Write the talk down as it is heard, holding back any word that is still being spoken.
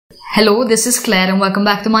Hello, this is Claire and welcome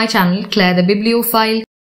back to my channel, Claire the Bibliophile.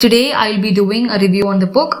 Today I'll be doing a review on the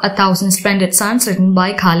book A Thousand Splendid Suns written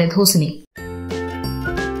by Khaled Hosseini.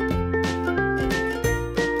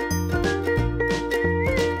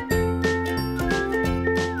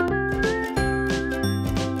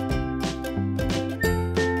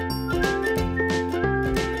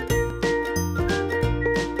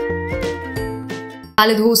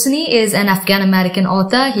 Khaled Hosseini is an Afghan-American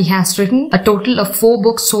author. He has written a total of 4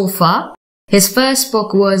 books so far. His first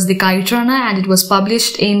book was The Kite Runner and it was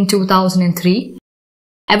published in 2003.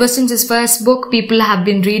 Ever since his first book, people have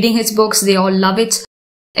been reading his books. They all love it.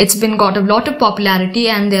 It's been got a lot of popularity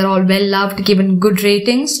and they're all well loved, given good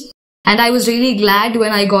ratings. And I was really glad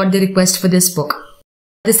when I got the request for this book.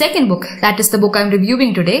 The second book, that is the book I'm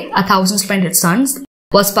reviewing today, A Thousand Splendid Suns,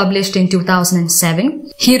 was published in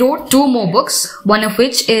 2007. He wrote 2 more books, one of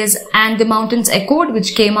which is And the Mountains Echoed,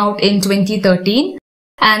 which came out in 2013.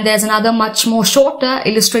 And there's another much more shorter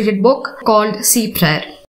illustrated book called Sea Prayer.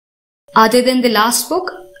 Other than the last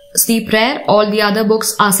book, Sea Prayer, all the other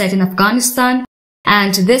books are set in Afghanistan.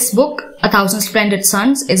 And this book, A Thousand Splendid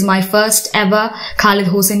Suns, is my first ever Khaled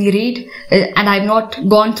Hosseini read. And I've not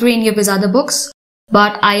gone through any of his other books,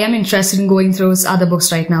 but I am interested in going through his other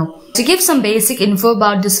books right now. To give some basic info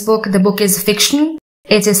about this book, the book is fictional.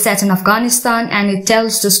 It is set in Afghanistan and it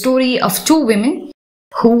tells the story of 2 women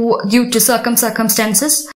who, due to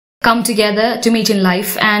circumstances, come together to meet in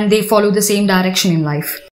life and they follow the same direction in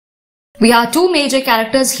life. We have 2 major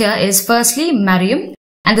characters here is firstly Mariam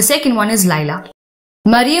and the second one is Laila.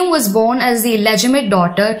 Mariam was born as the illegitimate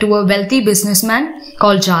daughter to a wealthy businessman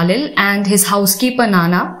called Jalil and his housekeeper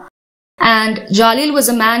Nana. And Jalil was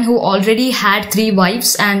a man who already had 3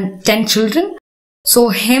 wives and 10 children. So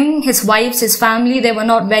him, his wives, his family, they were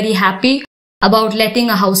not very happy about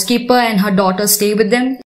letting a housekeeper and her daughter stay with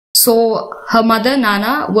them. So her mother,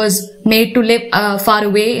 Nana, was made to live far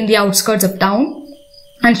away in the outskirts of town.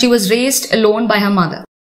 And she was raised alone by her mother.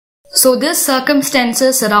 So these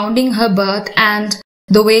circumstances surrounding her birth and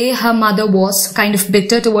the way her mother was kind of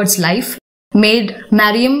bitter towards life made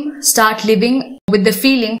Mariam start living with the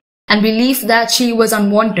feeling and belief that she was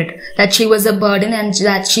unwanted, that she was a burden and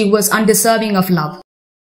that she was undeserving of love.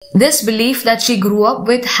 This belief that she grew up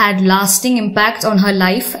with had lasting impact on her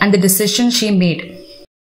life and the decisions she made.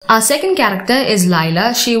 Our second character is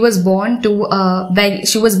Laila. She was born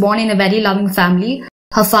in a very loving family.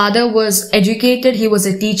 Her father was educated, he was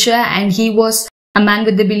a teacher and he was a man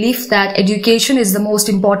with the belief that education is the most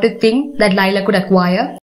important thing that Laila could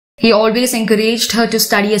acquire. He always encouraged her to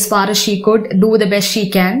study as far as she could, do the best she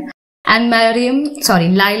can. And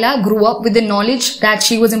Laila grew up with the knowledge that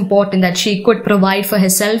she was important, that she could provide for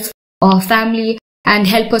herself or her family and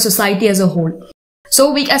help her society as a whole.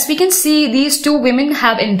 So as we can see, these 2 women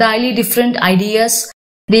have entirely different ideas.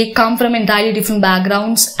 They come from entirely different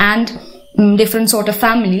backgrounds and different sort of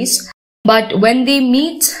families. But when they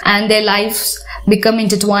meet and their lives become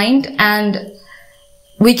intertwined, and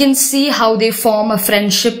we can see how they form a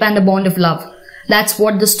friendship and a bond of love. That's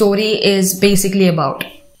what the story is basically about.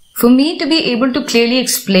 For me to be able to clearly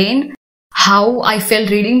explain how I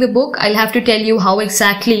felt reading the book, I'll have to tell you how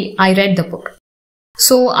exactly I read the book.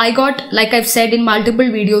 So I got, like I've said in multiple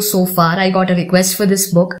videos so far, I got a request for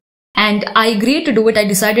this book and I agreed to do it. I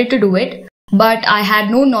decided to do it, but I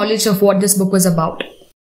had no knowledge of what this book was about.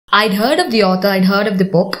 I'd heard of the author, I'd heard of the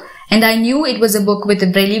book, and I knew it was a book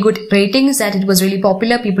with really good ratings, that it was really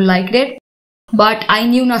popular, people liked it. But I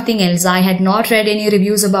knew nothing else. I had not read any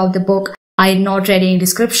reviews about the book. I had not read any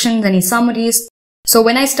descriptions, any summaries. So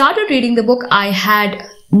when I started reading the book, I had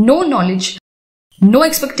no knowledge, no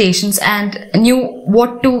expectations, and knew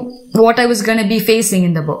what I was going to be facing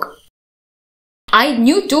in the book. I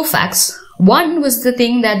knew 2 facts. One was the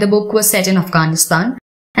thing that the book was set in Afghanistan.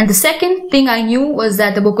 And the second thing I knew was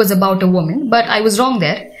that the book was about a woman, but I was wrong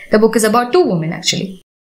there. The book is about 2 women actually.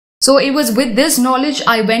 So it was with this knowledge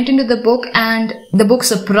I went into the book and the book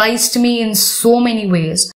surprised me in so many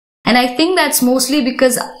ways. And I think that's mostly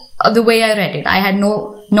because of the way I read it. I had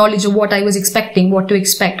no knowledge of what I was expecting, what to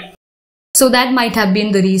expect. So that might have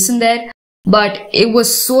been the reason there. But it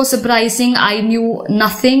was so surprising. I knew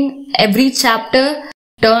nothing. Every chapter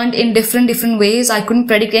turned in different ways. I couldn't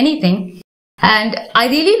predict anything. And I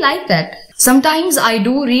really like that. Sometimes I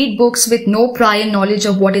do read books with no prior knowledge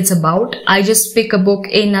of what it's about. I just pick a book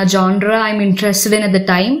in a genre I'm interested in at the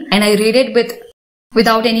time and I read it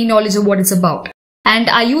without any knowledge of what it's about.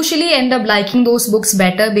 And I usually end up liking those books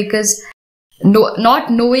better because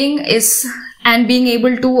not knowing and being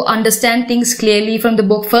able to understand things clearly from the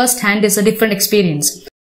book firsthand is a different experience.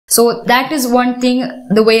 So that is one thing,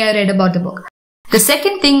 the way I read about the book. The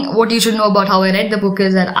second thing, what you should know about how I read the book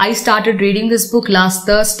is that I started reading this book last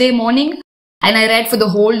Thursday morning, and I read for the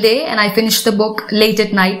whole day, and I finished the book late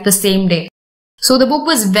at night the same day. So the book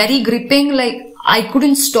was very gripping, like I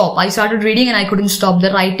couldn't stop. I started reading and I couldn't stop.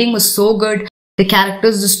 The writing was so good. The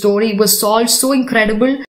characters, the story was all so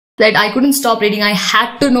incredible that I couldn't stop reading. I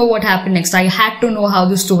had to know what happened next. I had to know how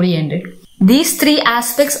the story ended. These three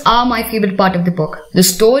aspects are my favorite part of the book: the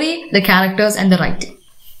story, the characters, and the writing.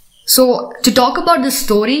 So to talk about the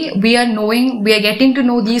story, we are getting to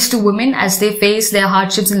know these two women as they face their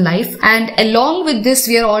hardships in life. And along with this,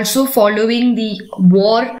 we are also following the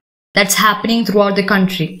war that's happening throughout the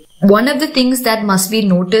country. One of the things that must be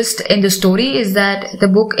noticed in the story is that the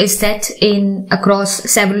book is set across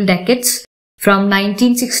several decades, from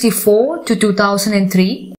 1964 to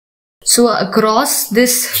 2003. So across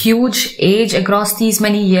this huge age, across these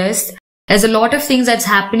many years, there's a lot of things that's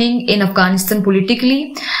happening in Afghanistan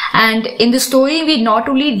politically. And in the story, we not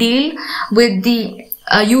only deal with the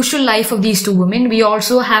usual life of these two women, we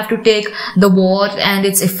also have to take the war and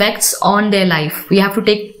its effects on their life.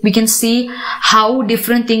 We can see how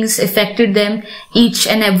different things affected them each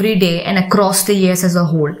and every day and across the years as a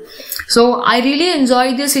whole. So I really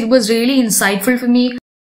enjoyed this. It was really insightful for me,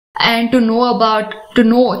 and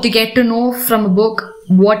to get to know from a book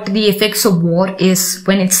what the effects of war is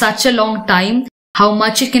when it's such a long time, how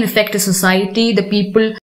much it can affect a society, the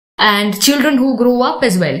people and children who grow up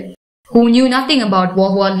as well, who knew nothing about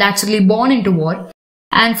war, who are naturally born into war.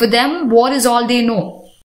 And for them, war is all they know.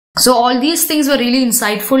 So all these things were really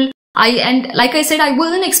insightful. And like I said, I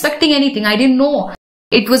wasn't expecting anything. I didn't know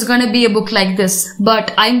it was going to be a book like this,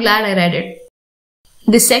 but I'm glad I read it.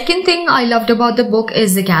 The second thing I loved about the book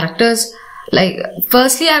is the characters.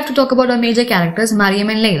 Firstly, I have to talk about our major characters, Mariam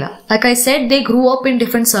and Laila. Like I said, they grew up in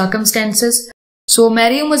different circumstances. So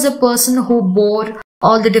Mariam was a person who bore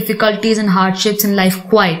all the difficulties and hardships in life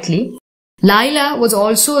quietly. Laila was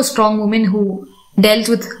also a strong woman who dealt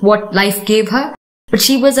with what life gave her, but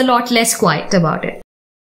she was a lot less quiet about it.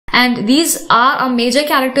 And these are our major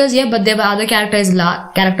characters, yeah, but there were other characters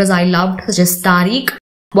I loved, such as Tariq,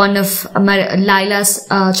 one of Laila's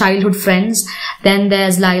childhood friends. Then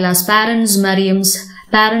there's Laila's parents, Mariam's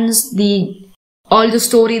parents, all the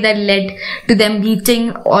story that led to them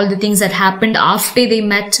meeting, all the things that happened after they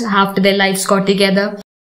met, after their lives got together.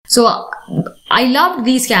 So I loved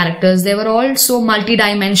these characters. They were all so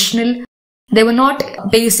multidimensional. They were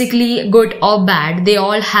not basically good or bad. They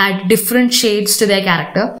all had different shades to their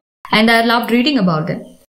character, and I loved reading about them.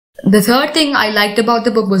 The third thing I liked about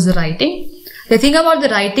the book was the writing. The thing about the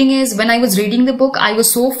writing is, when I was reading the book, I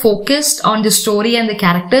was so focused on the story and the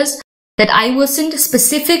characters that I wasn't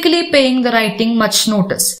specifically paying the writing much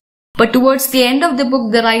notice. But towards the end of the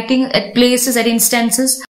book, the writing at places, at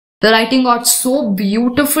instances, the writing got so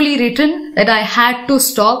beautifully written that I had to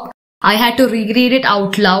stop. I had to reread it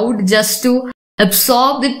out loud just to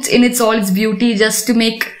absorb it in all its beauty, just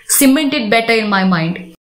to cement it better in my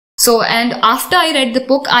mind. So, and after I read the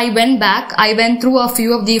book, I went through a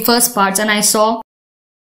few of the first parts, and I saw,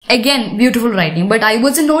 again, beautiful writing, but I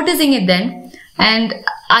wasn't noticing it then, and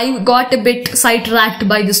I got a bit sidetracked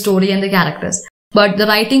by the story and the characters. But the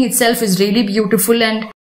writing itself is really beautiful,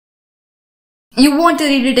 and you want to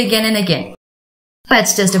read it again and again.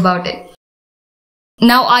 That's just about it.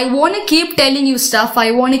 Now, I want to keep telling you stuff.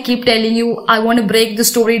 I want to break the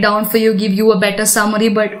story down for you, give you a better summary,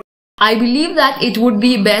 but I believe that it would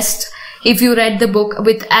be best if you read the book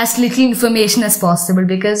with as little information as possible,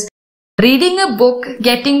 because reading a book,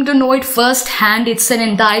 getting to know it firsthand, it's an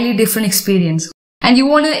entirely different experience. And you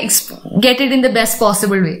want to get it in the best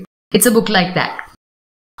possible way. It's a book like that.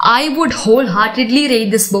 I would wholeheartedly rate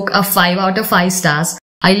this book a 5 out of 5 stars.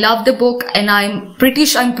 I love the book, and I'm pretty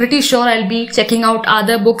sure I'll be checking out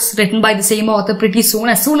other books written by the same author pretty soon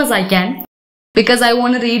as I can. Because I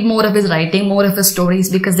want to read more of his writing, more of his stories,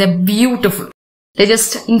 because they're beautiful. They're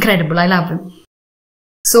just incredible. I love them.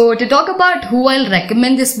 So to talk about who I'll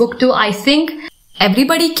recommend this book to, I think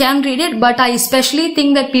everybody can read it, but I especially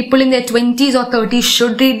think that people in their 20s or 30s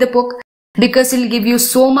should read the book, because it'll give you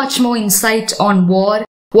so much more insight on war,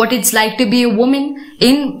 what it's like to be a woman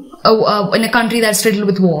in a country that's riddled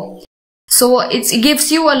with war. So it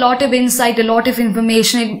gives you a lot of insight, a lot of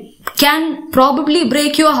information. It can probably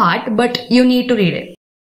break your heart, but you need to read it.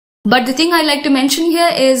 But the thing I like to mention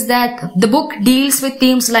here is that the book deals with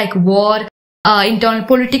themes like war, internal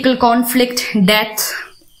political conflict, death,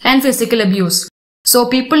 and physical abuse. So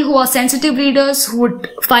people who are sensitive readers who would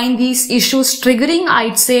find these issues triggering,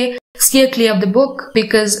 I'd say steer clear of the book,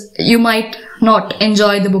 because you might not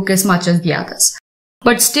enjoy the book as much as the others.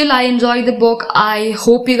 But still, I enjoy the book. I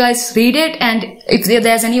hope you guys read it, and if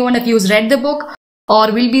there's anyone of you who's read the book,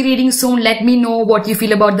 or will be reading soon, let me know what you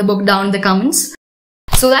feel about the book down in the comments.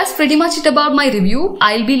 So that's pretty much it about my review.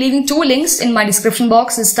 I'll be leaving 2 links in my description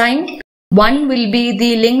box this time. One will be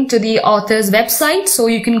the link to the author's website, so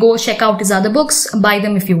you can go check out his other books, buy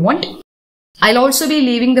them if you want. I'll also be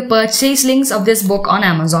leaving the purchase links of this book on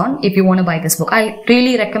Amazon if you want to buy this book. I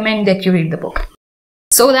really recommend that you read the book.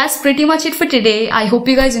 So that's pretty much it for today. I hope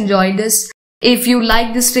you guys enjoyed this. If you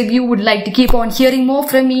like this review, would like to keep on hearing more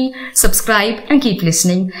from me, subscribe and keep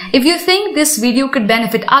listening. If you think this video could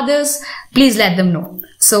benefit others, please let them know.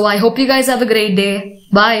 So I hope you guys have a great day.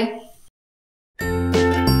 Bye.